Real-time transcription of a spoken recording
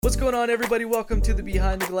What's going on, everybody? Welcome to the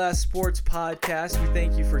Behind the Glass Sports Podcast. We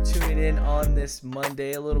thank you for tuning in on this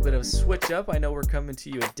Monday. A little bit of a switch up. I know we're coming to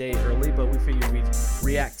you a day early, but we figured we'd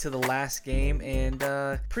react to the last game and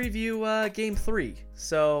preview Game 3.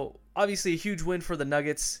 So, obviously, a huge win for the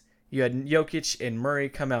Nuggets. You had Jokic and Murray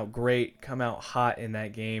come out great, come out hot in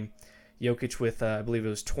that game. Jokic with, I believe it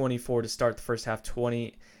was 24 to start the first half,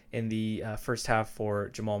 20 in the first half for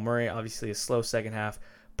Jamal Murray. Obviously, a slow second half.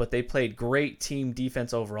 But they played great team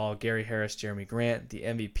defense overall. Gary Harris, Jeremy Grant, the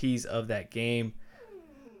MVPs of that game.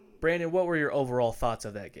 Brandon, what were your overall thoughts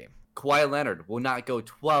of that game? Kawhi Leonard will not go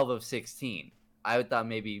 12 of 16. I thought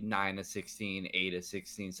maybe 9 of 16, 8 of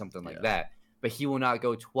 16, something like that. But he will not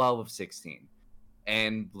go 12 of 16.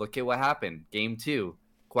 And look at what happened. Game 2,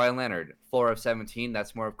 Kawhi Leonard, 4 of 17.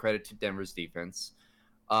 That's more of credit to Denver's defense.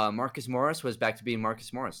 Marcus Morris was back to being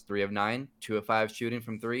Marcus Morris. 3 of 9, 2 of 5 shooting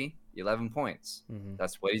from 3. 11 points.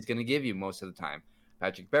 That's what he's going to give you most of the time.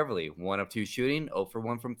 Patrick Beverley, 1 of 2 shooting, 0 for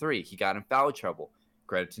 1 from 3. He got in foul trouble.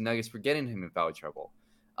 Credit to Nuggets for getting him in foul trouble.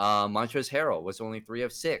 Montrezl Harrell was only 3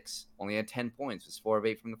 of 6, only had 10 points, was 4 of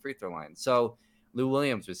 8 from the free throw line. So Lou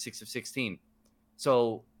Williams was 6 of 16.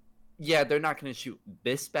 So, yeah, they're not going to shoot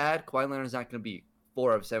this bad. Kawhi Leonard's not going to be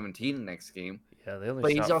 4 of 17 the next game. Yeah, they only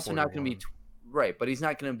but shot he's also 41. not going to be right, but he's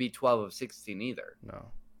not going to be 12 of 16 either. No.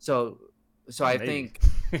 So I think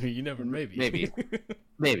you never maybe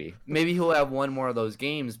he'll have one more of those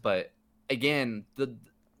games, but again,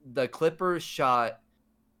 the Clippers shot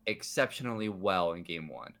exceptionally well in game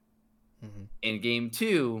 1. In game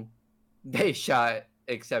 2, they shot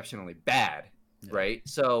exceptionally bad, right?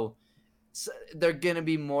 So they're gonna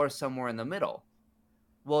be more somewhere in the middle.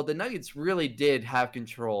 Well, the Nuggets really did have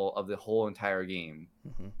control of the whole entire game,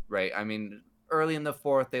 right? I mean, early in the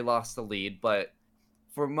fourth they lost the lead, but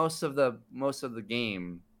for most of the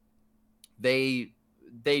game, they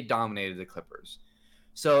dominated the Clippers.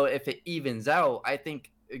 So if it evens out, I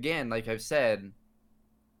think, again, like I've said,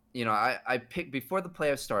 you know, I picked before the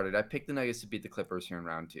playoffs started. I picked the Nuggets to beat the Clippers here in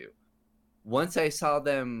round 2. Once I saw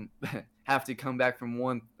them have to come back from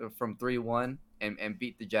 3-1 and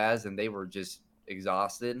beat the Jazz, and they were just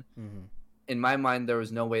exhausted. In my mind, there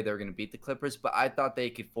was no way they were going to beat the Clippers, but I thought they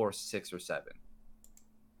could force 6 or 7.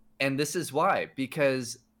 And this is why,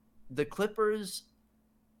 because the Clippers,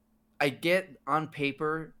 I get on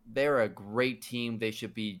paper, they're a great team. They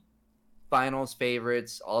should be finals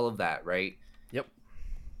favorites, all of that, right? Yep.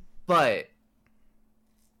 But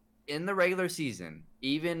in the regular season,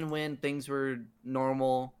 even when things were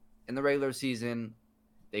normal in the regular season,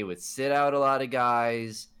 they would sit out a lot of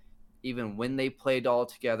guys. Even when they played all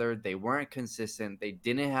together, they weren't consistent. They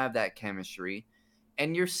didn't have that chemistry.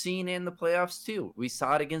 And you're seeing it in the playoffs too. We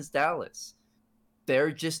saw it against Dallas. They're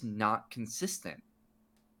just not consistent.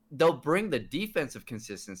 They'll bring the defensive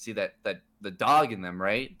consistency, that the dog in them,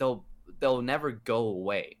 right? They'll never go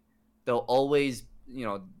away. They'll always, you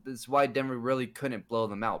know, this is why Denver really couldn't blow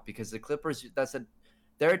them out, because the Clippers,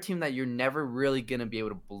 they're a team that you're never really going to be able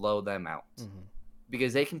to blow them out,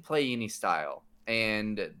 because they can play any style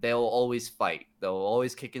and they'll always fight. They'll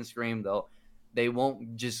always kick and scream. They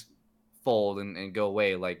won't just fold and go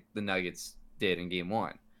away like the Nuggets did in game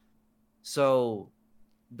 1. So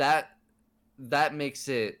that makes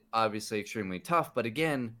it obviously extremely tough. But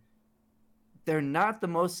again, they're not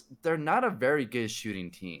a very good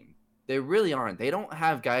shooting team. They really aren't. They don't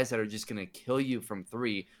have guys that are just going to kill you from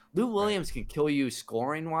 3. Lou Williams can kill you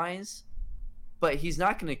scoring wise, but he's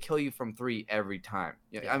not going to kill you from 3 every time.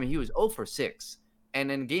 I mean, he was 0 for 6.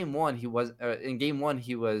 And in game 1 he was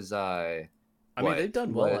I mean, they've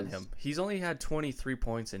done well on him. He's only had 23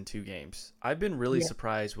 points in 2 games. I've been really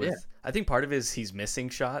surprised with. I think part of it is he's missing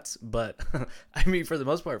shots, but I mean, for the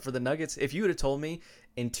most part, for the Nuggets, if you would have told me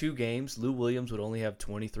in 2 games Lou Williams would only have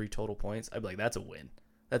 23 total points, I'd be like, that's a win.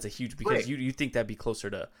 That's a huge, because you think that'd be closer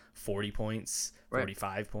to 40 points,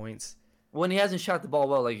 45 points. When he hasn't shot the ball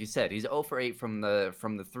well, like you said, he's 0 for 8 from the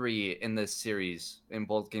 3 in this series in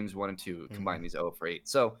both games 1 and 2 combined. He's 0 for 8.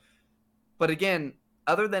 So, but again,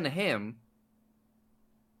 other than him,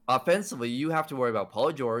 offensively, you have to worry about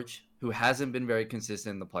Paul George, who hasn't been very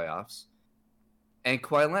consistent in the playoffs, and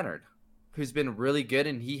Kawhi Leonard, who's been really good,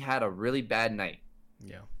 and he had a really bad night.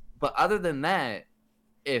 Yeah. But other than that,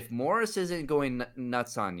 if Morris isn't going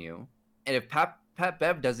nuts on you, and if Pat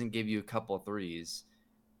Bev doesn't give you a couple threes,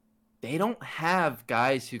 they don't have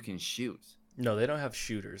guys who can shoot. No, they don't have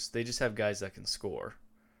shooters. They just have guys that can score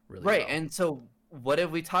really well. And so what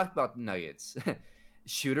have we talked about the Nuggets?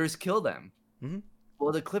 Shooters kill them.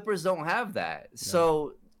 Well, the Clippers don't have that. No.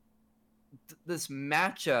 So this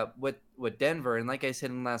matchup with Denver, and like I said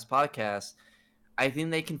in the last podcast, I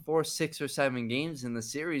think they can force 6 or 7 games in the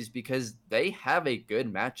series because they have a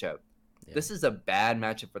good matchup. Yeah. This is a bad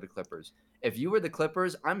matchup for the Clippers. If you were the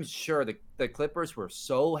Clippers, I'm sure the Clippers were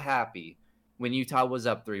so happy when Utah was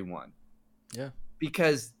up 3-1. Yeah.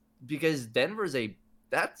 Because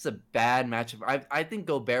that's a bad matchup. I think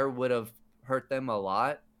Gobert would have hurt them a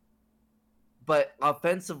lot. But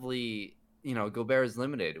offensively, Gobert is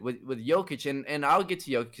limited with Jokic, and I'll get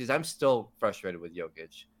to Jokic because I'm still frustrated with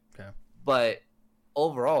Jokic. Okay. But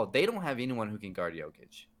overall, they don't have anyone who can guard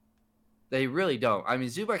Jokic. They really don't. I mean,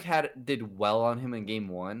 Zubac did well on him in game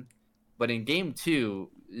 1, but in game 2,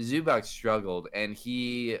 Zubac struggled, and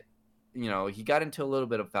he got into a little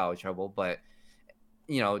bit of foul trouble. But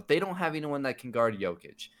they don't have anyone that can guard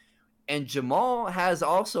Jokic. And Jamal has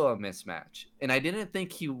also a mismatch, and I didn't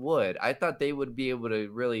think he would. I thought they would be able to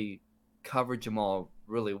really cover Jamal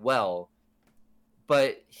really well,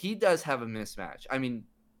 but he does have a mismatch. I mean,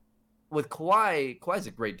 with Kawhi's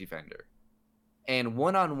a great defender, and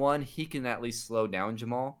one-on-one, he can at least slow down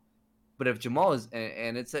Jamal. But if Jamal is,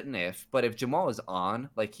 and it's an if, but if Jamal is on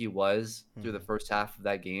like he was through the first half of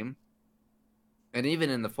that game, and even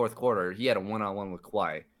in the fourth quarter, he had a one-on-one with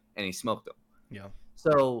Kawhi, and he smoked him. Yeah.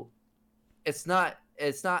 So it's not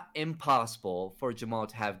impossible for Jamal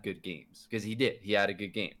to have good games because he did. He had a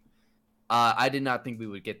good game. I did not think we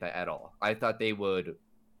would get that at all. I thought they would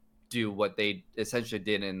do what they essentially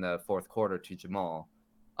did in the fourth quarter to Jamal.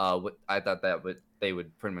 I thought they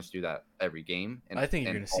would pretty much do that every game. I think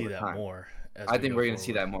you're going to see that more. I think we're going to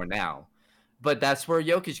see that more now. But that's where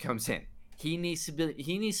Jokic comes in. He needs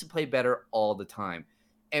to play better all the time.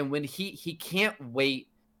 And when he can't wait,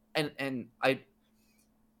 and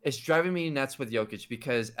it's driving me nuts with Jokic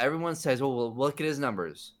because everyone says, "Oh, well, look at his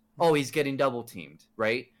numbers. Oh, he's getting double teamed,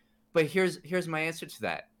 right?" But here's my answer to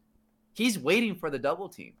that. He's waiting for the double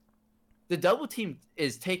team. The double team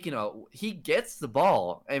is he gets the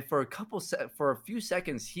ball, and for a few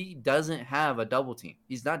seconds he doesn't have a double team.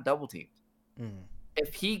 He's not double teamed.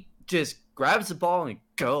 If he just grabs the ball and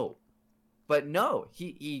go. But no,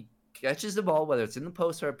 he catches the ball, whether it's in the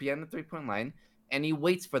post or beyond the 3-point line, and he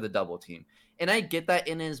waits for the double team. And I get that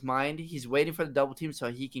in his mind. He's waiting for the double team so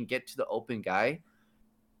he can get to the open guy.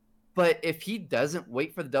 But if he doesn't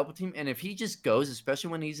wait for the double team, and if he just goes, especially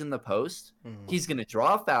when he's in the post, he's going to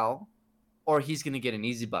draw a foul, or he's going to get an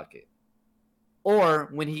easy bucket. Or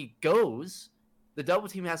when he goes, the double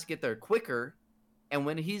team has to get there quicker, and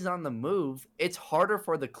when he's on the move, it's harder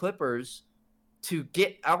for the Clippers to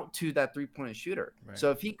get out to that three-point shooter. Right. So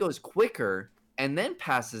if he goes quicker and then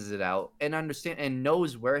passes it out and understand and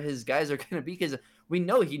knows where his guys are going to be, because we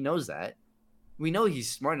know he knows that. We know he's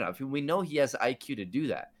smart enough. We know he has the IQ to do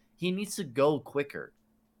that. He needs to go quicker.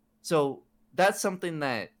 So that's something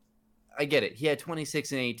that I get it. He had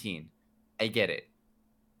 26 and 18. I get it.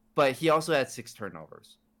 But he also had 6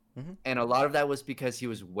 turnovers. And a lot of that was because he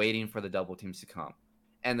was waiting for the double teams to come.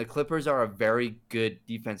 And the Clippers are a very good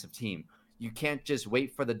defensive team. You can't just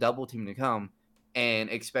wait for the double team to come and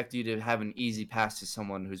expect you to have an easy pass to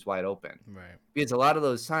someone who's wide open. Right. Because a lot of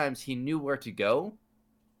those times he knew where to go,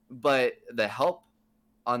 but the help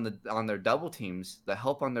on their double teams, the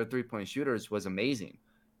help on their 3-point shooters was amazing.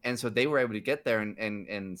 And so they were able to get there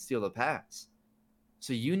and steal the pass.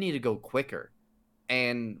 So you need to go quicker.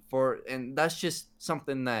 And that's just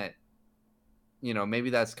something that, maybe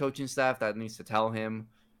that's coaching staff that needs to tell him,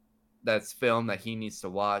 that's film that he needs to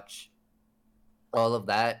watch, all of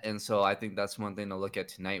that. And so I think that's one thing to look at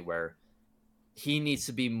tonight, where he needs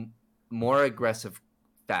to be more aggressive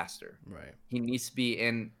faster. Right. He needs to be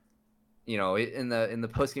in the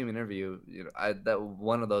post-game interview, that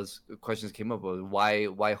one of those questions came up was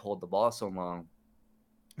why hold the ball so long?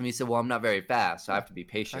 And he said, well, I'm not very fast, so I have to be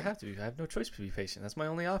patient. I have no choice but to be patient. That's my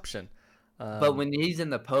only option. But when he's in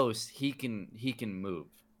the post, he can move.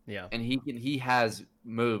 Yeah. And he has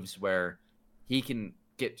moves where he can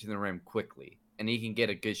get to the rim quickly, and he can get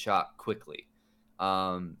a good shot quickly.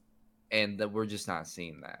 And that we're just not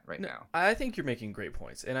seeing that now. I think you're making great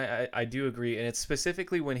points, and I do agree. And it's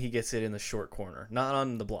specifically when he gets it in the short corner, not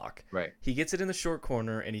on the block. Right. He gets it in the short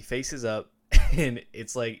corner, and he faces up, and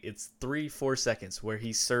it's 3-4 seconds where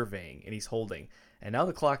he's surveying and he's holding, and now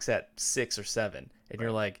the clock's at 6 or 7, and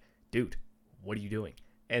you're like, dude, what are you doing?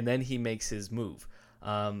 And then he makes his move.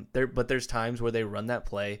 But there's times where they run that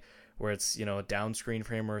play where it's a down screen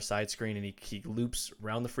for him or a side screen, and he loops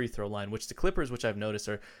around the free throw line, which the Clippers, which I've noticed,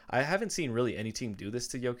 I haven't seen really any team do this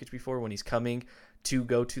to Jokic before. When he's coming to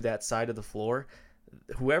go to that side of the floor,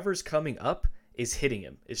 whoever's coming up is hitting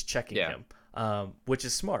him, is checking him, which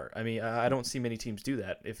is smart. I mean, I don't see many teams do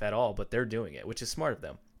that, if at all, but they're doing it, which is smart of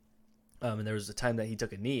them. And there was a time that he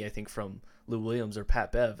took a knee, I think, from Lou Williams or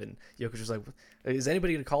Pat Bev, and Jokic was like, is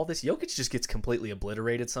anybody going to call this? Jokic just gets completely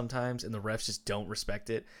obliterated sometimes, and the refs just don't respect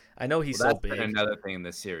it. I know he's so big. That's been another thing in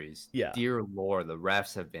this series. Yeah. Dear Lord, the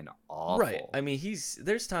refs have been awful. Right. I mean,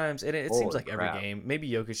 there's times, and it seems like every game, maybe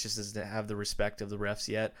Jokic just doesn't have the respect of the refs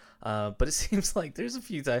yet, but it seems like there's a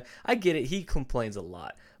few times. I get it. He complains a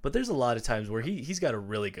lot. But there's a lot of times where he's got a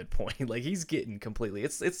really good point. Like, he's getting completely...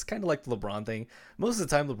 It's kind of like the LeBron thing. Most of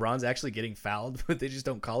the time, LeBron's actually getting fouled, but they just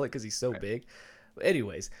don't call it because he's so big. But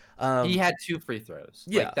anyways... he had 2 free throws.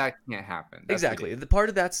 Yeah. Like, that can't happen. That's exactly. ridiculous. The part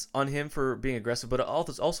of that's on him for being aggressive, but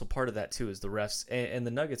also part of that, too, is the refs. And the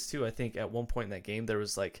Nuggets, too, I think at one point in that game, there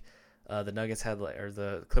was, like... the Nuggets had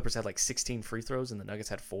the Clippers had like 16 free throws and the Nuggets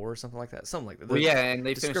had 4 or something like that. Well, yeah, and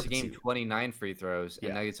they finished the game 29 free throws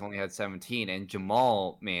and Nuggets only had 17. And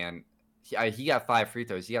Jamal, man, he got 5 free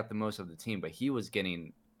throws. He got the most of the team, but he was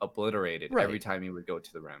getting obliterated every time he would go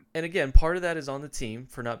to the rim. And again, part of that is on the team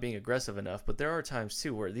for not being aggressive enough, but there are times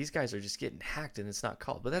too where these guys are just getting hacked and it's not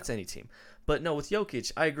called. But that's any team. But no, with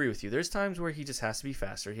Jokic, I agree with you. There's times where he just has to be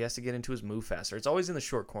faster. He has to get into his move faster. It's always in the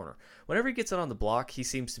short corner. Whenever he gets it on the block, he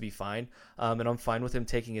seems to be fine. And I'm fine with him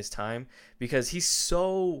taking his time because he's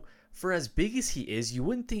so... For as big as he is, you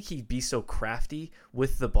wouldn't think he'd be so crafty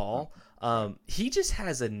with the ball. He just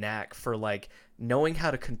has a knack for like knowing how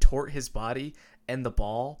to contort his body and the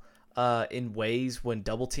ball in ways when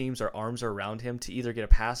double teams or arms are around him to either get a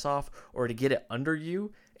pass off or to get it under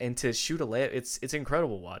you and to shoot a layup. It's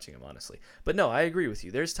incredible watching him, honestly. But no, I agree with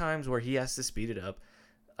you. There's times where he has to speed it up.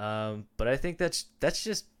 But I think that's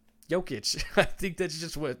just Jokic. I think that's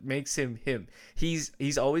just what makes him him.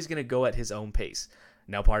 He's always going to go at his own pace.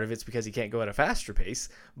 Now, part of it's because he can't go at a faster pace,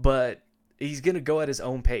 but he's going to go at his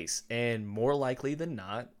own pace. And more likely than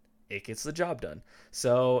not, it gets the job done.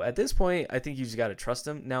 So at this point, I think you just got to trust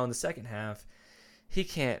him. Now, in the second half, he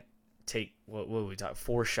can't take, what we talk,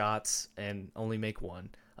 4 shots and only make 1.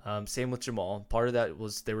 Same with Jamal. Part of that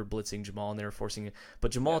was they were blitzing Jamal and they were forcing it.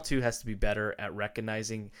 But Jamal, too, has to be better at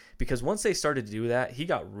recognizing, because once they started to do that, he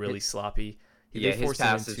got really sloppy. His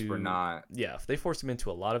passes were not. Yeah, they forced him into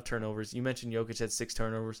a lot of turnovers. You mentioned Jokic had 6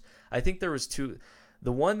 turnovers. I think there was 2.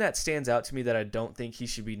 The one that stands out to me that I don't think he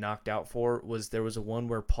should be knocked out for was there was a one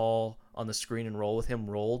where Paul on the screen and roll with him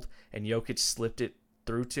rolled and Jokic slipped it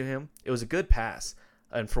through to him. It was a good pass,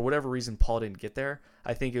 and for whatever reason Paul didn't get there.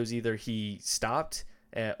 I think it was either he stopped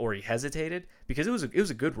or he hesitated because it was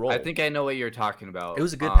a good roll. I think I know what you're talking about. It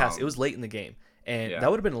was a good pass. It was late in the game, and that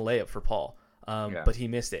would have been a layup for Paul. But he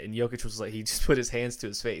missed it, and Jokic was like, he just put his hands to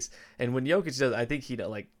his face. And when Jokic does, I think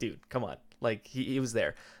like, dude, come on, like he was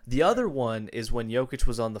there. The other one is when Jokic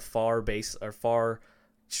was on the far base or far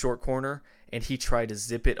short corner, and he tried to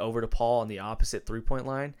zip it over to Paul on the opposite 3-point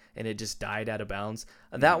line, and it just died out of bounds.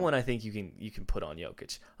 That one I think you can put on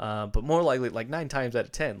Jokic, but more likely, like 9 times out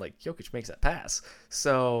of 10, like Jokic makes that pass.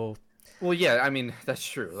 So, well, yeah, I mean that's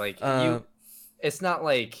true. Like it's not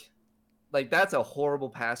like that's a horrible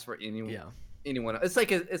pass for anyone. Yeah. Anyone. It's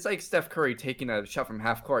like Steph Curry taking a shot from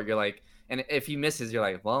half court. You're like, and if he misses, you're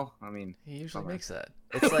like, well, I mean, he usually makes that.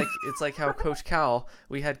 It's like how Coach Cal.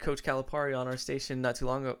 We had Coach Calipari on our station not too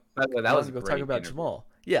long ago. That was talking about Jamal.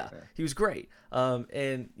 Yeah, he was great.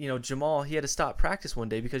 And Jamal, he had to stop practice one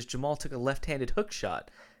day because Jamal took a left-handed hook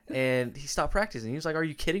shot, and he stopped practicing. He was like, "Are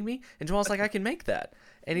you kidding me?" And Jamal's like, "I can make that."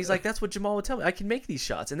 And he's like, that's what Jamal would tell me. I can make these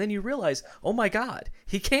shots. And then you realize, oh my God,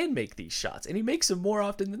 he can make these shots. And he makes them more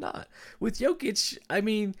often than not. With Jokic, I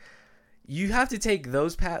mean, you have to take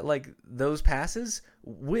those passes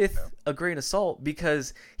with a grain of salt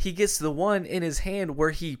because he gets the one in his hand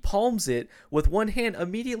where he palms it with one hand,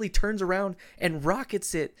 immediately turns around and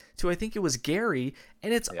rockets it to, I think it was Gary,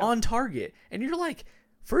 and it's on target. And you're like,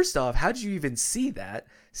 first off, how did you even see that?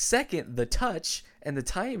 Second, the touch and the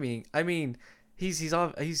timing. I mean, He's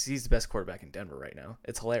the best quarterback in Denver right now.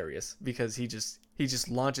 It's hilarious because he just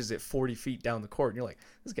launches it 40 feet down the court, and you're like,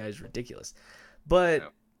 this guy's ridiculous.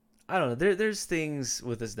 But I don't know. There's things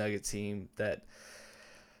with this Nugget team that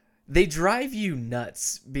they drive you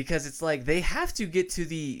nuts because it's like they have to get to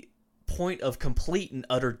the point of complete and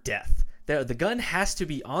utter death. The gun has to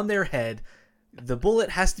be on their head, the bullet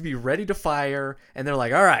has to be ready to fire, and they're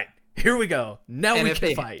like, all right, here we go. Now we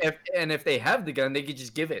can fight. If they have the gun, they could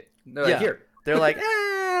just give it. They're like, here. They're like,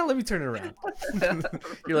 let me turn it around.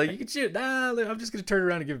 You're like, you can shoot. Nah, I'm just going to turn it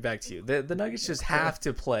around and give it back to you. The Nuggets just have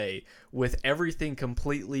to play with everything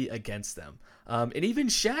completely against them. And even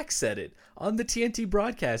Shaq said it on the TNT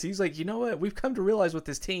broadcast. He's like, you know what? We've come to realize with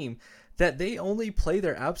this team that they only play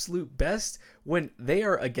their absolute best when they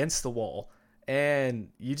are against the wall. And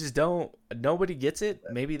you just don't – nobody gets it.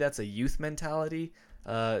 Maybe that's a youth mentality.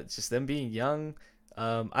 It's just them being young.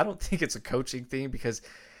 I don't think it's a coaching thing because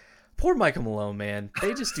poor Michael Malone, man,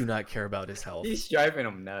 they just do not care about his health. He's driving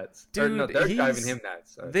him nuts. Dude, no, they're driving him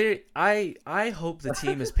nuts. I hope the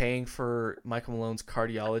team is paying for Michael Malone's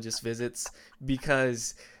cardiologist visits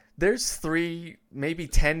because there's 3, maybe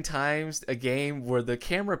 10 times a game where the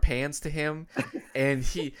camera pans to him and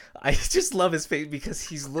I just love his face because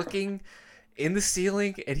he's looking in the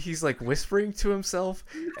ceiling and he's like whispering to himself,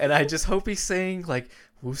 and I just hope he's saying like,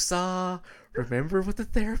 "Woosah, remember what the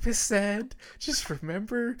therapist said. Just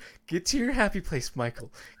remember, get to your happy place,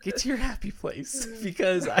 Michael. Get to your happy place."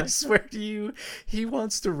 Because I swear to you, he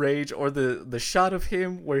wants to rage. Or the shot of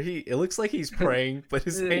him where it looks like he's praying, but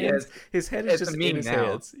his head is just in his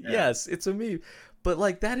hands. Yeah. Yes, it's a meme. But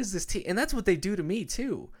like that is this team, and that's what they do to me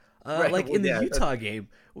too. Like in the Utah game,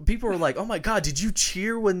 people were like, "Oh my God, did you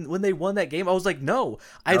cheer when they won that game?" I was like, "No,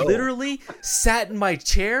 I literally sat in my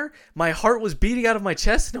chair. My heart was beating out of my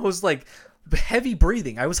chest, and I was like heavy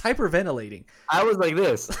breathing. I was hyperventilating. I was like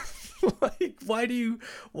this. Like, why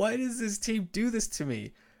does this team do this to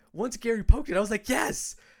me?" Once Gary poked it, I was like,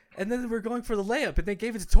 "Yes." And then we were going for the layup, and they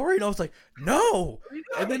gave it to Torrey, and I was like, "No!"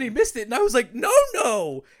 And then he missed it, and I was like,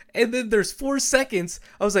 "No!" And then there's 4 seconds.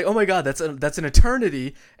 I was like, "Oh my God, that's an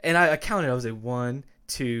eternity!" And I counted. I was like, 1,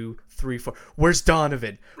 2, 3, 4. Where's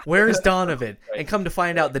Donovan? Where is Donovan? And come to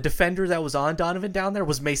find out, the defender that was on Donovan down there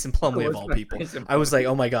was Mason Plumlee of all people. I was like,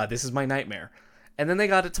 "Oh my God, this is my nightmare." And then they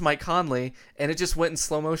got it to Mike Conley, and it just went in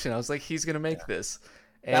slow motion. I was like, "He's gonna make this."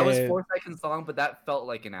 And that was 4 seconds long, but that felt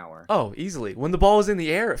like an hour. Oh, easily. When the ball was in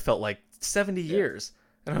the air, it felt like 70 years.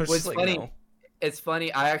 And I was just like, funny. No. It's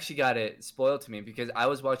funny. I actually got it spoiled to me because I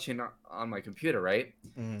was watching on my computer, right?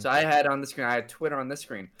 So I had on the screen, I had Twitter on the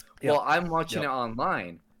screen. Yep. Well, I'm watching it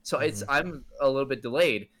online, so I'm a little bit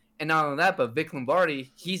delayed. And not only that, but Vic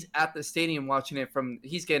Lombardi, he's at the stadium watching it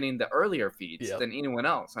he's getting the earlier feeds than anyone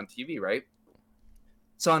else on TV, right?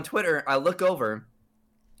 So on Twitter, I look over,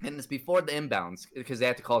 and it's before the inbounds because they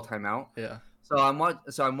had to call timeout. Yeah. So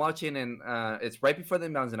I'm watching, and it's right before the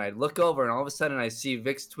inbounds, and I look over, and all of a sudden I see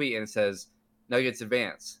Vic's tweet, and it says Nuggets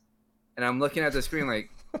advance, and I'm looking at the screen like,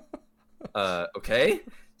 okay.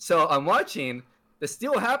 So I'm watching. The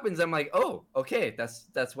steal happens. I'm like, oh, okay,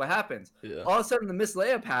 that's what happens. Yeah. All of a sudden, the missed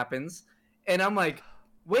layup happens, and I'm like,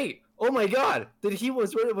 wait, oh my God, was he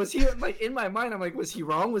like in my mind? I'm like, was he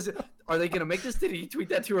wrong? Are they gonna make this? Did he tweet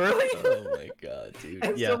that too early? Oh my God, dude.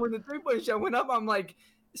 And so when the 3-point shot went up, I'm like,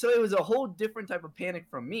 so it was a whole different type of panic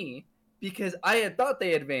from me because I had thought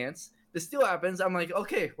they advanced. The steal happens. I'm like,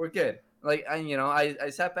 okay, we're good. Like, I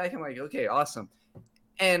sat back. I'm like, okay, awesome.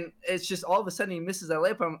 And it's just all of a sudden he misses that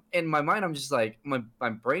layup. In my mind, I'm just like, my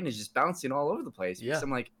brain is just bouncing all over the place. Because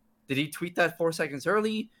I'm like, did he tweet that 4 seconds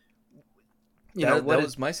early? That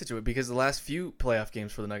was my situation because the last few playoff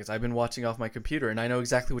games for the Nuggets, I've been watching off my computer, and I know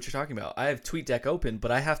exactly what you're talking about. I have TweetDeck open,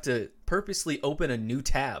 but I have to purposely open a new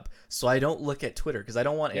tab so I don't look at Twitter because I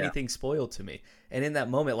don't want anything spoiled to me. And in that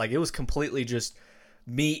moment, like, it was completely just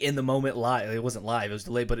me in the moment live. It wasn't live, it was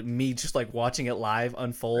delayed, but me just like watching it live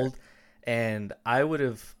unfold. And I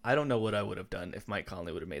don't know what I would have done if Mike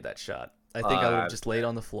Conley would have made that shot. I think I would have just laid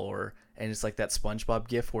on the floor, and it's like that SpongeBob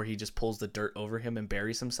gif where he just pulls the dirt over him and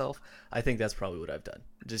buries himself. I think that's probably what I've done.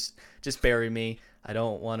 Just bury me. I just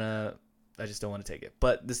don't want to take it.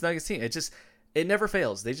 But this Nuggets team, it never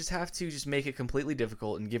fails. They just have to just make it completely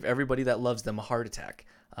difficult and give everybody that loves them a heart attack,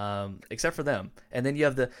 except for them. And then you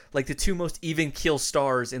have the 2 most even keel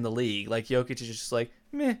stars in the league. Like Jokic is just like,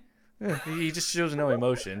 meh. He just shows no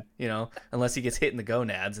emotion, unless he gets hit in the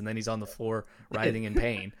gonads, and then he's on the floor writhing in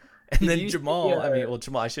pain. And then Jamal,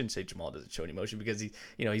 I shouldn't say Jamal doesn't show any emotion because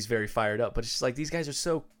he's very fired up. But it's just like these guys are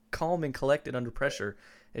so calm and collected under pressure.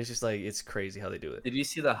 It's just like, it's crazy how they do it. Did you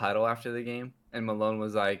see the huddle after the game? And Malone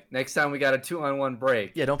was like, next time we got a 2-on-1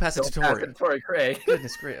 break. Yeah, don't pass it to Torrey Craig.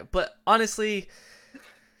 Goodness gracious. But honestly,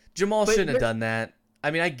 Jamal shouldn't have done that. I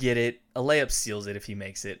mean, I get it. A layup seals it if he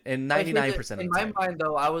makes it. And 99% of the time. In my mind,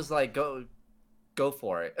 though, I was like, go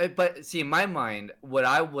for it. But see, in my mind, what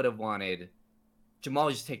I would have wanted, Jamal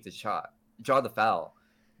would just take the shot, draw the foul.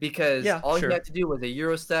 Because he had to do was a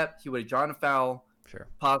Euro step. He would have drawn a foul,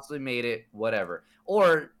 possibly made it, whatever.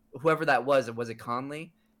 Or whoever that was it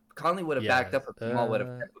Conley? Conley would have backed up if Jamal would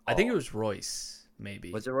have. I think it was Royce,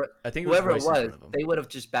 maybe. Was it Royce? I think whoever it was, they would have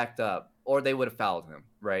just backed up, or they would have fouled him,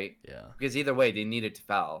 right? Yeah. Because either way, they needed to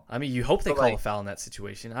foul. I mean, you hope they call a foul in that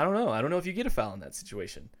situation. I don't know. I don't know if you get a foul in that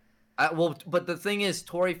situation. But the thing is,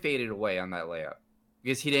 Torrey faded away on that layup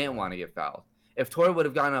because he didn't want to get fouled. If Torrey would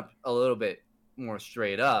have gone up a little bit more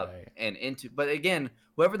straight up and into, but again,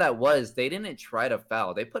 whoever that was, they didn't try to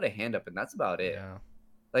foul. They put a hand up, and that's about it. Yeah.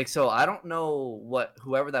 Like, so I don't know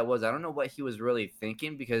whoever that was. I don't know what he was really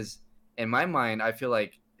thinking because in my mind, I feel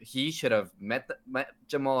like he should have met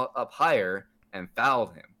Jamal up higher and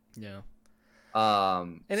fouled him. Yeah.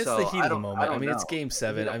 And it's the So heat of the I moment. I don't mean, it's know. game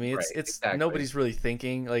 7. I mean, Right, it's exactly. nobody's really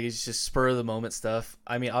thinking. Like, it's just spur of the moment stuff.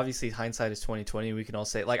 I mean, obviously hindsight is 2020. We can all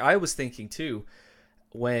say, like, I was thinking too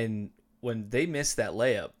when they missed that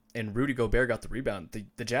layup and Rudy Gobert got the rebound,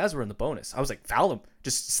 the Jazz were in the bonus. I was like, foul him,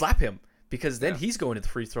 just slap him, because then he's going to the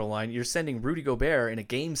free throw line. You're sending Rudy Gobert in a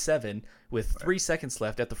game 7 with 3 seconds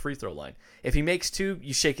left at the free throw line. If he makes 2,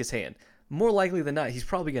 you shake his hand. More likely than not, he's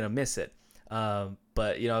probably going to miss it.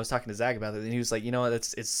 But I was talking to Zach about it, and he was like,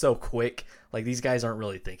 it's so quick. Like, these guys aren't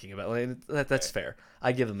really thinking about it. That's fair.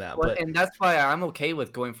 I give them that. Well, but and that's why I'm okay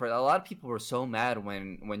with going for it. A lot of people were so mad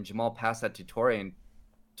when Jamal passed that to Torrey and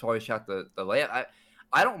Torrey shot the layup.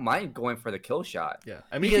 I don't mind going for the kill shot. Yeah,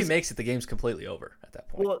 I mean, if he makes it, the game's completely over at that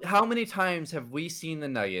point. Well, how many times have we seen the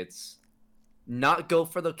Nuggets not go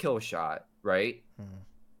for the kill shot, right? Mm-hmm.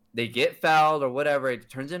 They get fouled or whatever, it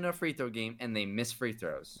turns into a free throw game, and they miss free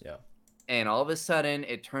throws. Yeah. And all of a sudden,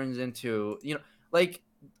 it turns into, like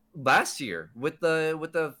last year with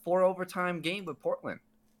the 4 overtime game with Portland.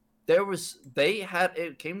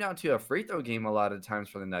 It came down to a free throw game a lot of times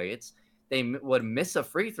for the Nuggets. They would miss a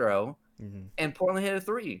free throw, and Portland hit a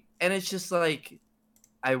 3. And it's just like,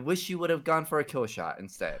 I wish you would have gone for a kill shot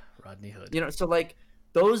instead. Rodney Hood. So like,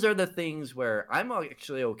 those are the things where I'm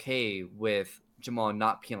actually okay with Jamal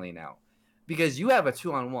not peeling out. Because you have a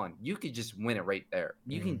 2-on-1. You could just win it right there.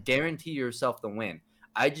 You can guarantee yourself the win.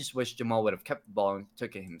 I just wish Jamal would have kept the ball and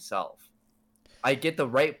took it himself. I get the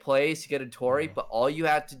right plays to get a Torrey, but all you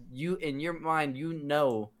have to, in your mind,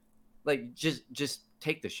 like, just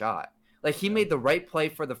take the shot. Like, he made the right play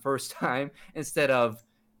for the first time instead of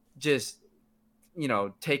just,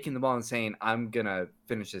 taking the ball and saying, I'm going to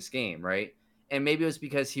finish this game, right? And maybe it was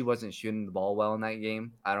because he wasn't shooting the ball well in that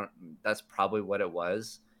game. That's probably what it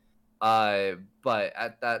was. But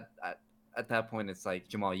at that point, it's like,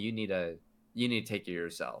 Jamal, you need to take it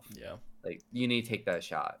yourself. Yeah. Like, you need to take that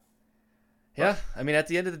shot. Yeah. I mean, at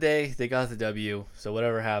the end of the day, they got the W. So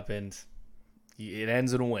whatever happened, it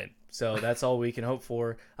ends in a win. So that's all we can hope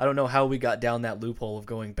for. I don't know how we got down that loophole of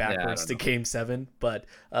going backwards to game 7, but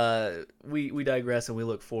we digress, and we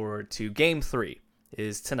look forward to game 3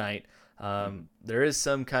 is tonight. There is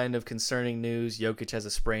some kind of concerning news. Jokic has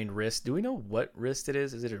a sprained wrist. Do we know what wrist it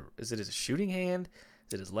is? Is it his shooting hand?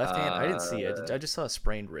 Is it his left hand? I didn't see it. I just saw a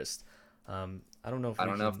sprained wrist. I don't know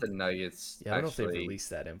if the Nuggets. Yeah, I don't know if they released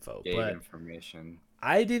that info. Gave but information.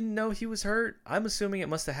 I didn't know he was hurt. I'm assuming it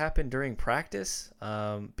must have happened during practice,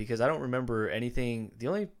 because I don't remember anything. The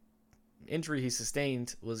only injury he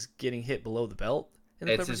sustained was getting hit below the belt in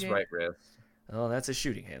the Clippers game. Right wrist. Oh, that's a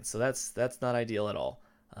shooting hand. So that's not ideal at all.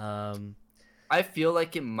 I feel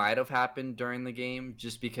like it might have happened during the game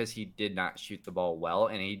just because he did not shoot the ball well,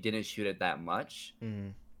 and he didn't shoot it that much.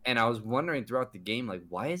 And I was wondering throughout the game, like,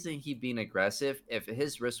 why isn't he being aggressive? If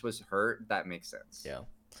his wrist was hurt, that makes sense. Yeah.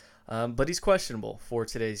 But he's questionable for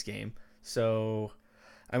today's game. So,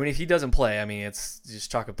 I mean, if he doesn't play, I mean, it's just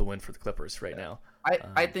chalk up the win for the Clippers right now.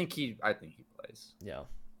 I think he plays. Yeah.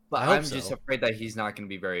 But I'm just afraid that he's not going to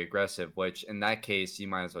be very aggressive, which in that case, you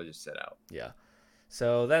might as well just sit out. Yeah.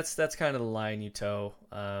 So that's kind of the line you toe,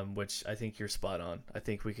 which I think you're spot on. I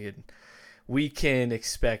think we can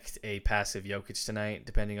expect a passive Jokic tonight,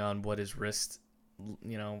 depending on what his wrist,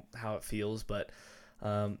 how it feels. But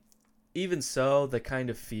even so, the kind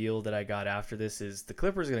of feel that I got after this is the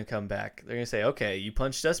Clippers are going to come back. They're going to say, okay, you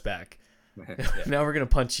punched us back. Now we're going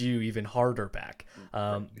to punch you even harder back.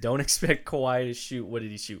 Don't expect Kawhi to shoot. What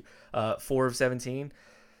did he shoot? 4 of 17.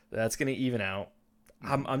 That's going to even out.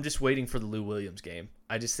 I'm just waiting for the Lou Williams game.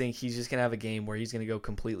 I just think he's just going to have a game where he's going to go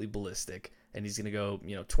completely ballistic, and he's going to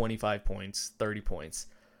go 25 points, 30 points.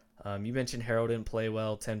 You mentioned Harrell didn't play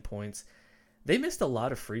well, 10 points. They missed a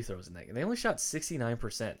lot of free throws in that game. They only shot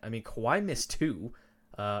 69%. I mean, Kawhi missed 2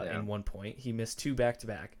 in 1 point. He missed 2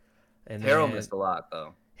 back-to-back. And Harrell missed a lot,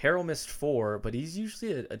 though. Harrell missed 4, but he's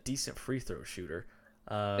usually a decent free throw shooter.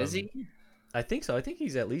 Is he? I think so. I think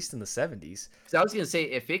he's at least in the 70s. Because I was going to say,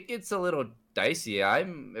 if it gets a little dicey,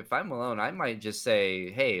 if I'm alone, I might just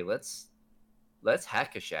say, hey, let's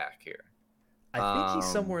hack a Shaq here. I think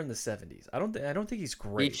he's somewhere in the 70s. I don't think he's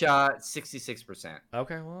great. He shot 66%.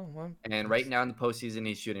 Okay, well, and right now in the postseason,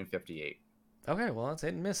 he's shooting 58. Okay, well, that's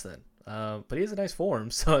hit and miss then. But he has a nice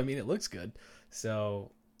form, so I mean, it looks good.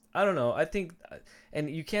 So I don't know. I think, and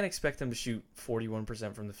you can't expect him to shoot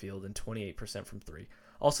 41% from the field and 28% from 3.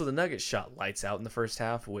 Also, the Nuggets shot lights out in the first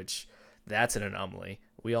half, which that's an anomaly.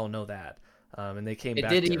 We all know that. And they came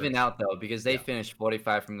back. It did even out, though, because they finished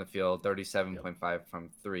 45 from the field, 37.5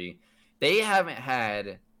 from 3. They haven't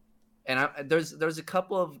had And there's a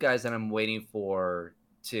couple of guys that I'm waiting for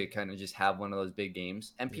to kind of just have one of those big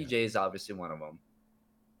games. MPJ is obviously one of them.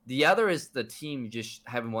 The other is the team just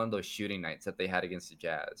having one of those shooting nights that they had against the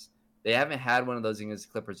Jazz. They haven't had one of those against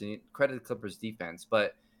the Clippers. And credit the Clippers defense,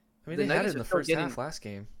 but I mean, the they had it Nuggets in the are still first getting. half last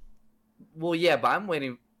game, Well, yeah, but I'm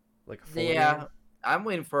waiting. like a full Yeah, game. I'm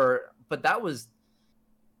waiting for. But that was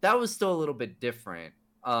still a little bit different.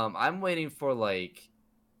 I'm waiting for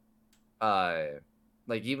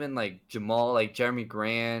even like Jamal, like Jeremy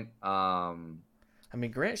Grant. I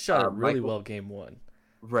mean, Grant shot it really Michael, well game one.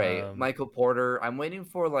 right? Michael Porter. I'm waiting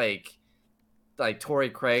for like Torrey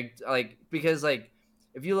Craig, because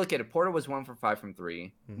if you look at it, Porter was 1 for 5 from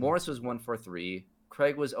 3. Mm-hmm. Morris was 1 for 3.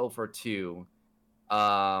 Craig was 0 for 2.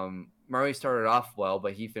 Murray started off well,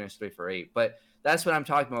 but he finished 3 for 8. But that's what I'm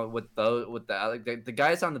talking about with the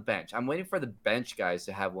guys on the bench. I'm waiting for the bench guys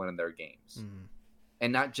to have one of their games,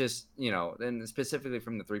 and not just and specifically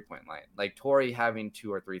from the 3-point line, like Torrey having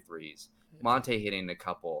 2 or 3 threes, Monte hitting a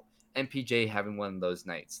couple, MPJ having one of those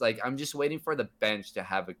nights. Like, I'm just waiting for the bench to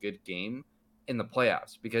have a good game in the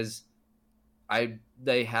playoffs, because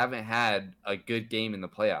they haven't had a good game in the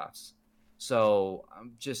playoffs. So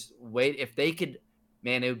I'm just if they could,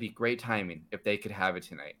 man, it would be great timing if they could have it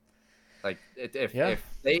tonight. Like,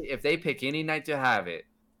 if they pick any night to have it,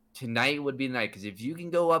 tonight would be the night. Because if you can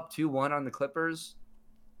go up 2-1 on the Clippers,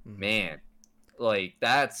 man, like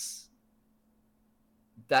that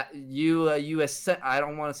you I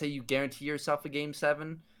don't want to say you guarantee yourself a game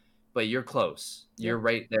 7, but you're close. You're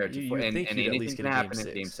right there. And anything can happen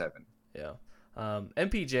in game 7. Yeah.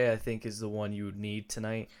 MPJ, I think, is the one you would need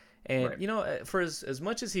tonight. And, for as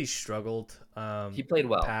much as he struggled, he played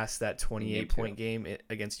well past that 28-point game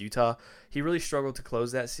against Utah. He really struggled to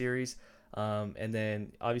close that series. And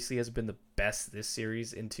then, obviously, hasn't been the best this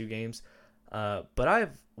series in 2 games.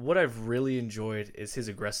 But what I've really enjoyed is his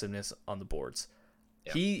aggressiveness on the boards.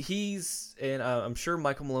 Yeah. And I'm sure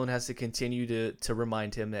Michael Malone has to continue to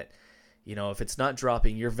remind him that, if it's not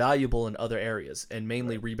dropping, you're valuable in other areas, and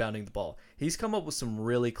mainly rebounding the ball. He's come up with some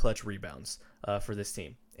really clutch rebounds for this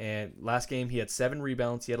team. And last game, he had 7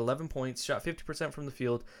 rebounds. He had 11 points, shot 50% from the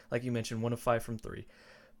field, like you mentioned, 1 of 5 from 3.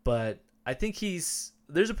 But I think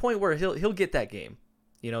there's a point where he'll get that game.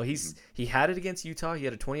 He had it against Utah. He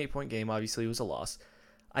had a 28-point game. Obviously, it was a loss.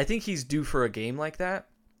 I think he's due for a game like that.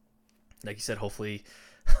 Like you said, hopefully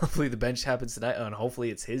the bench happens tonight, and hopefully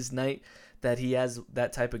it's his night that he has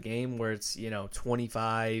that type of game where it's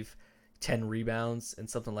 25, 10 rebounds and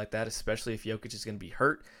something like that, especially if Jokic is going to be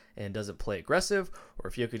hurt and doesn't play aggressive, or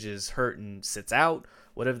if Jokic is hurt and sits out,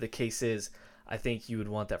 whatever the case is. I think you would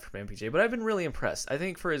want that from MPJ. But I've been really impressed. I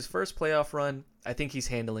think for his first playoff run, I think he's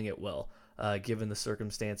handling it well, given the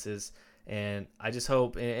circumstances. And I just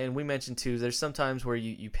hope, and we mentioned too, there's sometimes where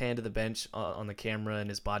you pan to the bench on the camera and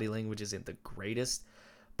his body language isn't the greatest.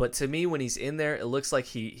 But to me, when he's in there, it looks like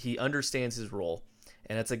he understands his role.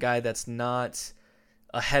 And it's a guy that's not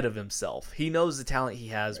ahead of himself. He knows the talent he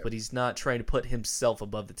has, but he's not trying to put himself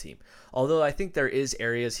above the team. Although I think there is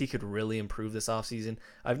areas he could really improve this offseason.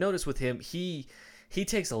 I've noticed with him, he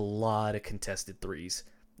takes a lot of contested threes.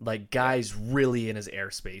 Like, guys really in his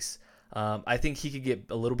airspace. I think he could get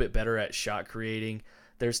a little bit better at shot creating.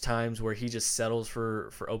 There's times where he just settles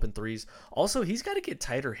for open threes. Also, he's got to get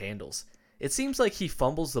tighter handles. It seems like he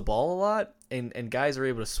fumbles the ball a lot, and guys are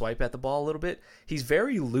able to swipe at the ball a little bit. He's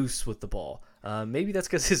very loose with the ball. Maybe that's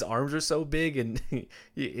because his arms are so big and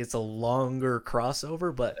it's a longer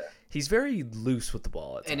crossover, but he's very loose with the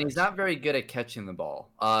ball at times. And he's not very good at catching the ball.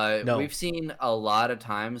 No. We've seen a lot of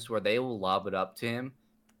times where they will lob it up to him,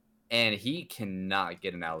 and he cannot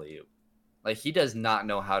get an alley-oop. Like, he does not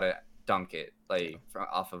know how to dunk it,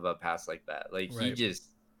 off of a pass like that. Like, he just,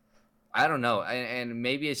 I don't know. And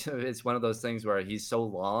maybe it's one of those things where he's so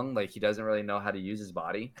long, like, he doesn't really know how to use his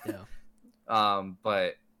body. Yeah.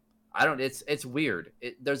 But I don't, it's weird.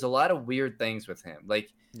 There's a lot of weird things with him.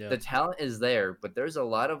 Like, the talent is there, but there's a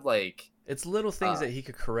lot of, it's little things that he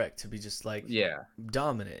could correct to be just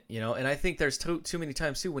dominant, And I think there's too many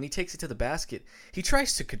times too when he takes it to the basket, he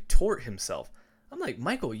tries to contort himself. I'm like,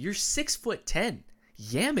 Michael, you're 6'10".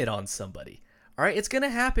 Yam it on somebody. All right, it's gonna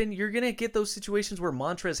happen. You're gonna get those situations where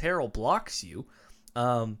Montrezl Harrell blocks you,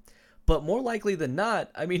 but more likely than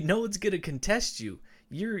not, I mean, no one's gonna contest you.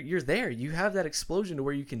 You're there. You have that explosion to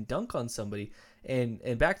where you can dunk on somebody. And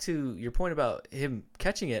back to your point about him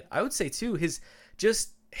catching it, I would say too,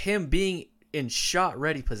 him being in shot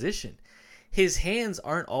ready position. His hands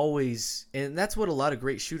aren't always, and that's what a lot of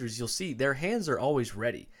great shooters you'll see, their hands are always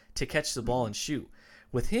ready to catch the ball and shoot.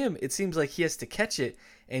 With him, it seems like he has to catch it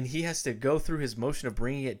and he has to go through his motion of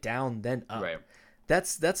bringing it down then up. Right.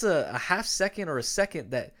 That's a half second or a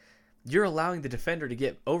second that you're allowing the defender to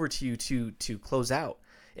get over to you to close out.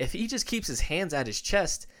 If he just keeps his hands at his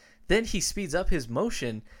chest, then he speeds up his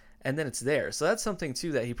motion, and then it's there. So that's something,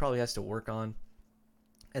 too, that he probably has to work on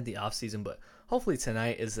at the offseason. But hopefully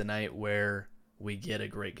tonight is the night where we get a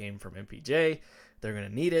great game from MPJ. They're going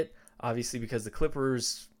to need it, obviously, because the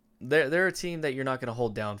Clippers, they're a team that you're not going to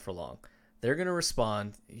hold down for long. They're going to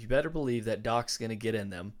respond. You better believe that Doc's going to get in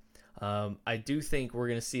them. I do think we're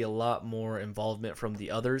going to see a lot more involvement from the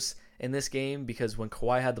others in this game, because when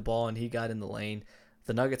Kawhi had the ball and he got in the lane,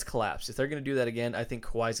 the Nuggets collapsed. If they're going to do that again, I think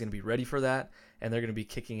Kawhi's going to be ready for that, and they're going to be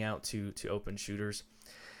kicking out to open shooters.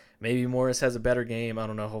 Maybe Morris has a better game. I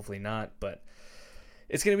don't know. Hopefully not, but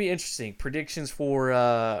it's going to be interesting. Predictions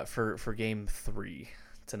for Game 3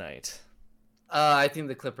 tonight. I think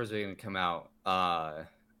the Clippers are going to come out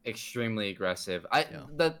extremely aggressive.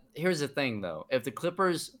 Here's the thing, though. If the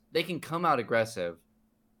Clippers, they can come out aggressive,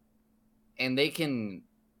 and they can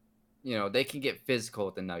get physical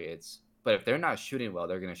with the Nuggets. But if they're not shooting well,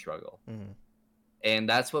 they're going to struggle. Mm-hmm. And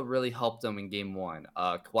that's what really helped them in Game 1.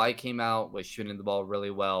 Kawhi came out, was shooting the ball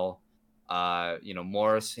really well.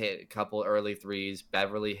 Morris hit a couple early threes.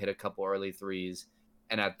 Beverly hit a couple early threes.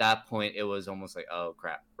 And at that point, it was almost like, oh,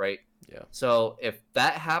 crap, right? Yeah. So if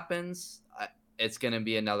that happens, it's going to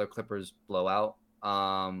be another Clippers blowout.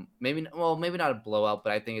 Maybe not a blowout,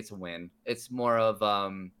 but I think it's a win. It's more of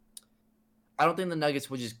I don't think the Nuggets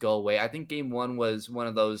would just go away. I think Game 1 was one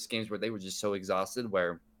of those games where they were just so exhausted,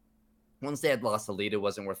 where once they had lost the lead, it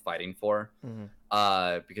wasn't worth fighting for,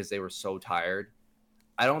 because they were so tired.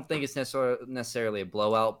 I don't think it's necessarily a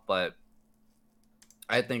blowout, but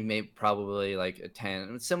I think probably like a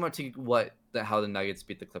 10, similar to how the Nuggets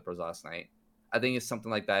beat the Clippers last night. I think it's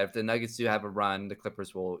something like that. If the Nuggets do have a run, the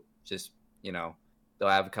Clippers will just, they'll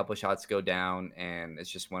have a couple shots go down, and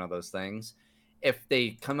it's just one of those things. If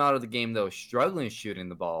they come out of the game, though, struggling shooting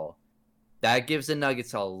the ball, that gives the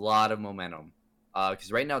Nuggets a lot of momentum,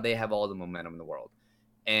 because right now they have all the momentum in the world.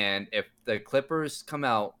 And if the Clippers come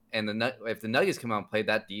out and if the Nuggets come out and play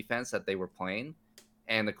that defense that they were playing,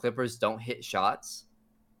 and the Clippers don't hit shots,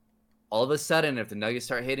 all of a sudden, if the Nuggets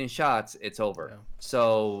start hitting shots, it's over. Yeah.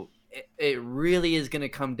 So it really is going to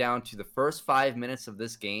come down to the first 5 minutes of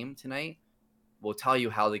this game tonight will tell you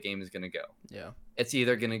how the game is going to go. Yeah. It's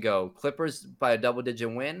either going to go Clippers by a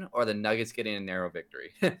double-digit win or the Nuggets getting a narrow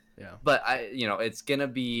victory. Yeah. But it's going to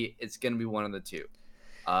be one of the two.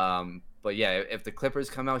 But yeah, if the Clippers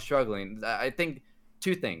come out struggling, I think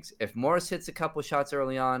two things. If Morris hits a couple shots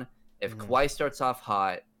early on, if Kawhi starts off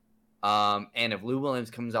hot, and if Lou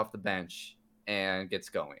Williams comes off the bench and gets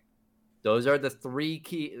going. Those are the three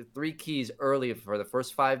keys early for the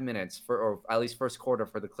first 5 minutes, or at least first quarter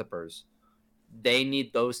for the Clippers. They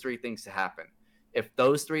need those three things to happen. If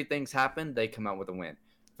those three things happen, they come out with a win.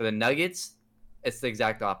 For the Nuggets, it's the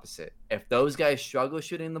exact opposite. If those guys struggle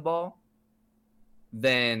shooting the ball,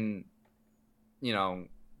 then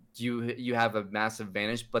you have a massive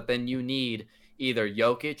advantage. But then you need either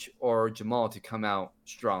Jokic or Jamal to come out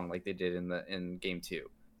strong like they did in Game 2.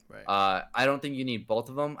 Right. I don't think you need both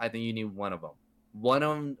of them. I think you need one of them. One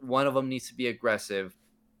of them needs to be aggressive,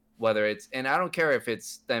 and I don't care if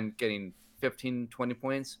it's them getting 15, 20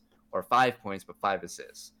 points or 5 points, but 5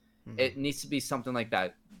 assists. Mm-hmm. It needs to be something like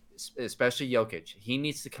that, especially Jokic. He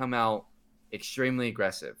needs to come out extremely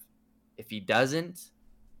aggressive. If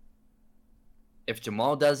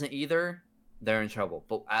Jamal doesn't either, they're in trouble.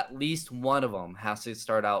 But at least one of them has to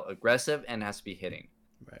start out aggressive and has to be hitting.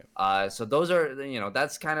 Right. So those are,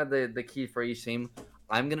 that's kind of the key for each team.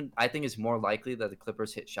 I think it's more likely that the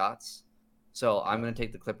Clippers hit shots. So I'm going to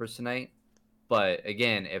take the Clippers tonight. But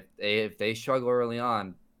again, if they struggle early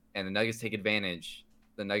on and the Nuggets take advantage,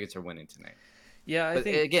 the Nuggets are winning tonight. Yeah, I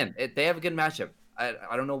think again, they have a good matchup.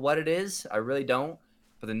 I don't know what it is. I really don't.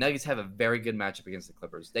 But the Nuggets have a very good matchup against the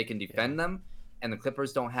Clippers. They can defend them, and the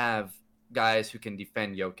Clippers don't have guys who can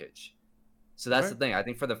defend Jokic. So that's the thing. I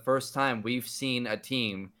think for the first time, we've seen a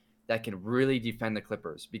team that can really defend the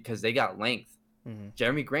Clippers because they got length. Mm-hmm.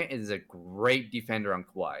 Jeremy Grant is a great defender on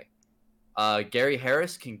Kawhi. Gary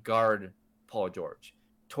Harris can guard Paul George.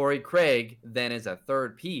 Torrey Craig then is a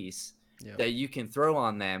third piece that you can throw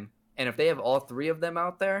on them. And if they have all three of them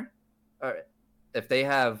out there, or if they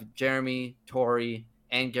have Jeremy, Torrey,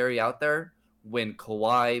 and Gary out there, when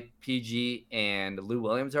Kawhi, PG, and Lou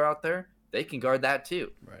Williams are out there, they can guard that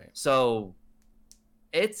too. Right. So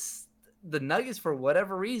it's the Nuggets, for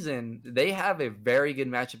whatever reason, they have a very good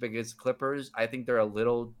matchup against the Clippers. I think they're a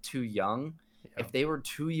little too young. Yeah. If they were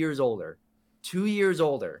 2 years older,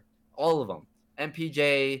 all of them,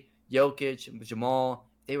 MPJ, Jokic, Jamal,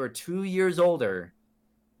 they were 2 years older,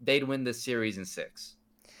 they'd win this series in 6.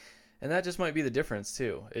 And that just might be the difference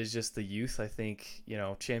too. Is just the youth. I think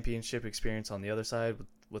championship experience on the other side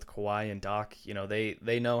with Kawhi and Doc.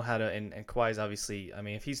 They know how to. And Kawhi's obviously. I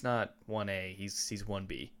mean, if he's not 1A, he's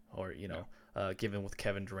 1B. Or given with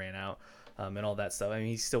Kevin Durant out. And all that stuff. I mean,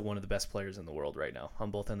 he's still one of the best players in the world right now on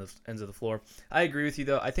both ends of the floor. I agree with you,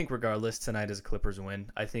 though. I think regardless, tonight is a Clippers win.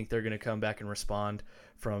 I think they're going to come back and respond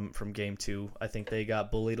from Game 2. I think they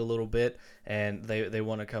got bullied a little bit, and they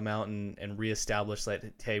want to come out and reestablish that,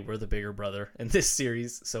 hey, we're the bigger brother in this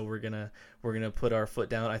series, so we're gonna put our foot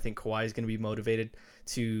down. I think Kawhi is going to be motivated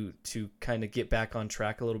to kind of get back on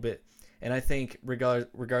track a little bit. And I think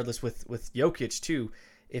regardless with Jokic, too,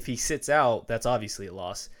 if he sits out, that's obviously a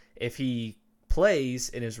loss. If he plays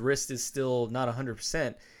and his wrist is still not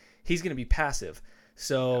 100%, he's going to be passive.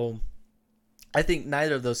 So I think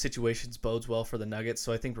neither of those situations bodes well for the Nuggets.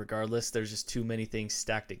 So I think regardless, there's just too many things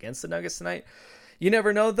stacked against the Nuggets tonight. You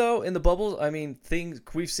never know, though, in the bubble. I mean,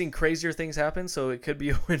 we've seen crazier things happen, so it could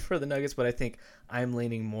be a win for the Nuggets. But I think I'm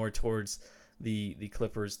leaning more towards the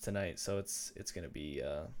Clippers tonight. So it's going to be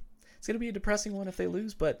a depressing one if they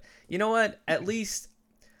lose. But you know what? At least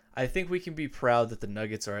I think we can be proud that the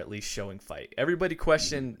Nuggets are at least showing fight. Everybody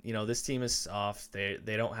questioned, this team is soft. They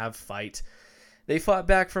don't have fight. They fought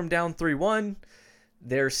back from down 3-1.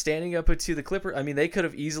 They're standing up to the Clippers. I mean, they could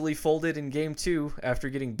have easily folded in Game 2 after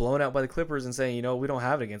getting blown out by the Clippers and saying, we don't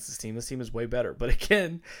have it against this team. This team is way better. But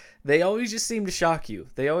again, they always just seem to shock you.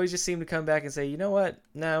 They always just seem to come back and say, you know what?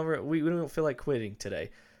 No, we don't feel like quitting today.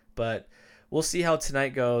 But we'll see how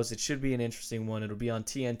tonight goes. It should be an interesting one. It'll be on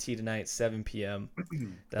TNT tonight, 7 p.m.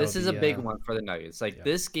 This is a big one for the Nuggets.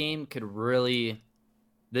 This game can win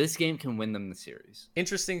them the series.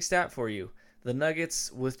 Interesting stat for you. The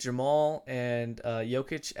Nuggets with Jamal and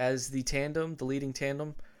Jokic as the leading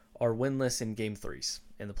tandem, are winless in Game 3s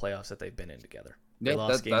in the playoffs that they've been in together. They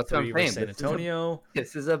lost Game 3 versus San Antonio.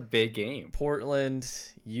 This is a big game. Portland,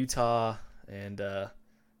 Utah, and now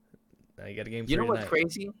you got a Game 3 You know what's tonight.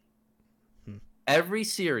 crazy? Every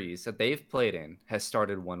series that they've played in has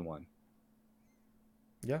started 1-1.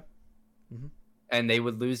 Yeah. Mm-hmm. And they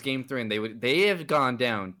would lose Game 3, and they have gone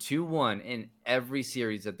down 2-1 in every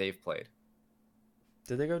series that they've played.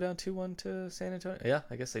 Did they go down 2-1 to San Antonio? Yeah,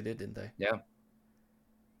 I guess they did, didn't they? Yeah.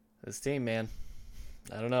 This team, man.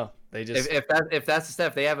 I don't know. They just if that's the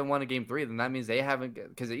step, they haven't won a Game 3, then that means they haven't,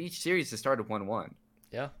 because each series has started 1-1.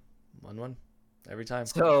 Yeah, 1-1 every time.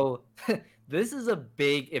 So this is a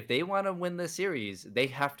big. If they want to win the series, they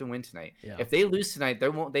have to win tonight. Yeah. If they lose tonight, they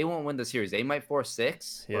won't win the series. They might force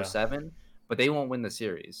 6 or 7, but they won't win the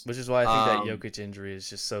series. Which is why I think that Jokic injury is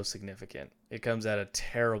just so significant. It comes at a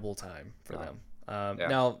terrible time for them.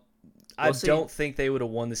 Now, I don't think they would have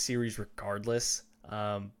won the series regardless,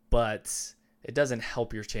 but it doesn't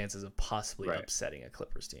help your chances of possibly upsetting a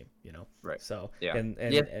Clippers team, Right. So, yeah. And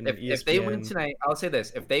if they win tonight, I'll say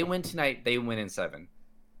this. If they win tonight, they win in 7.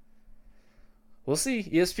 We'll see.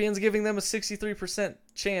 ESPN's giving them a 63%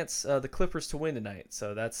 chance, the Clippers to win tonight.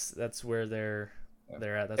 So that's where they're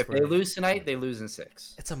at. That's if where they lose tonight, they lose in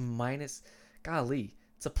 6. It's a minus. Golly,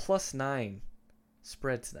 it's a +9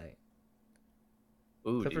 spread tonight.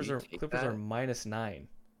 Ooh, Clippers are -9.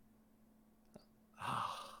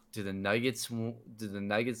 Do the Nuggets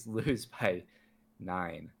lose by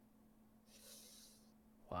 9?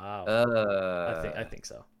 Wow. I think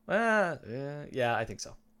so. Yeah, I think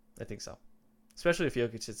so. Especially if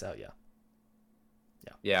Jokic sits out,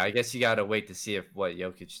 Yeah, I guess you gotta wait to see what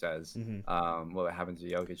Jokic does. Mm-hmm. What happens to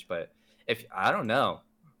Jokic, but I don't know.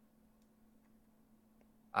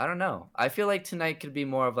 I feel like tonight could be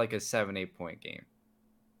more of like a 7-8 point game.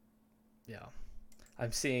 Yeah.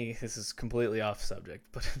 I'm seeing, this is completely off subject,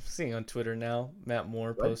 but I'm seeing on Twitter now, Matt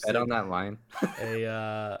Moore posted on that line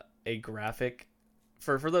a graphic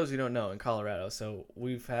for those who don't know, in Colorado. So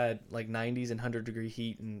we've had like 90s and 100-degree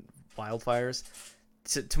heat and wildfires.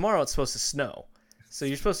 Tomorrow it's supposed to snow. So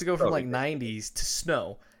you're supposed to go from like 90s to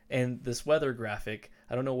snow. And this weather graphic,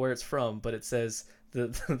 I don't know where it's from, but it says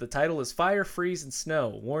the title is Fire, Freeze, and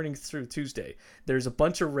Snow, warning through Tuesday. There's a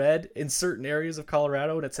bunch of red in certain areas of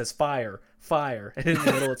Colorado, and it says fire. And in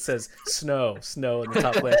the middle it says snow. In the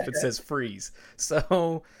top left it says freeze.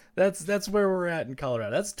 So that's where we're at in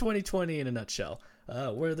Colorado. That's 2020 in a nutshell.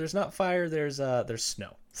 Where there's not fire, there's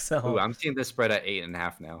snow. So ooh, I'm seeing this spread at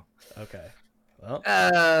 8.5 now. Okay. Well,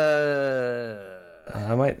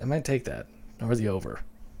 I might take that or the over.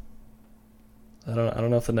 I don't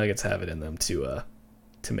know if the Nuggets have it in them to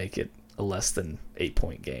make it a less than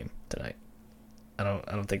 8-point game tonight. I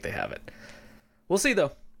don't think they have it. We'll see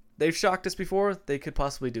though. They've shocked us before. They could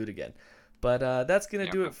possibly do it again. But that's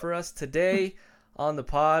gonna do it for us today on the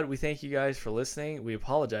pod. We thank you guys for listening. We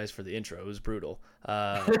apologize for the intro. It was brutal.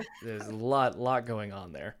 There's a lot going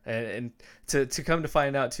on there. And to come to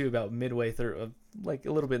find out, too, about midway through, like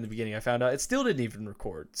a little bit in the beginning, I found out it still didn't even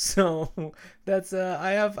record. So that's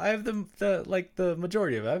I have the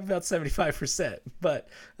majority of it. I have about 75%. But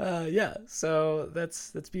yeah, so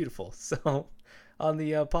that's beautiful. So on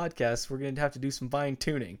the podcast, we're going to have to do some fine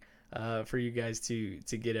tuning for you guys to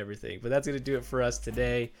get everything. But that's going to do it for us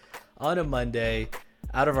today on a Monday,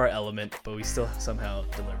 out of our element, but we still somehow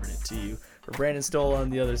delivered it to you. For Brandon Stoll on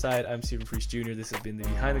the other side, I'm Stephen Priest Jr. This has been the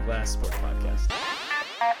Behind the Glass Sports Podcast.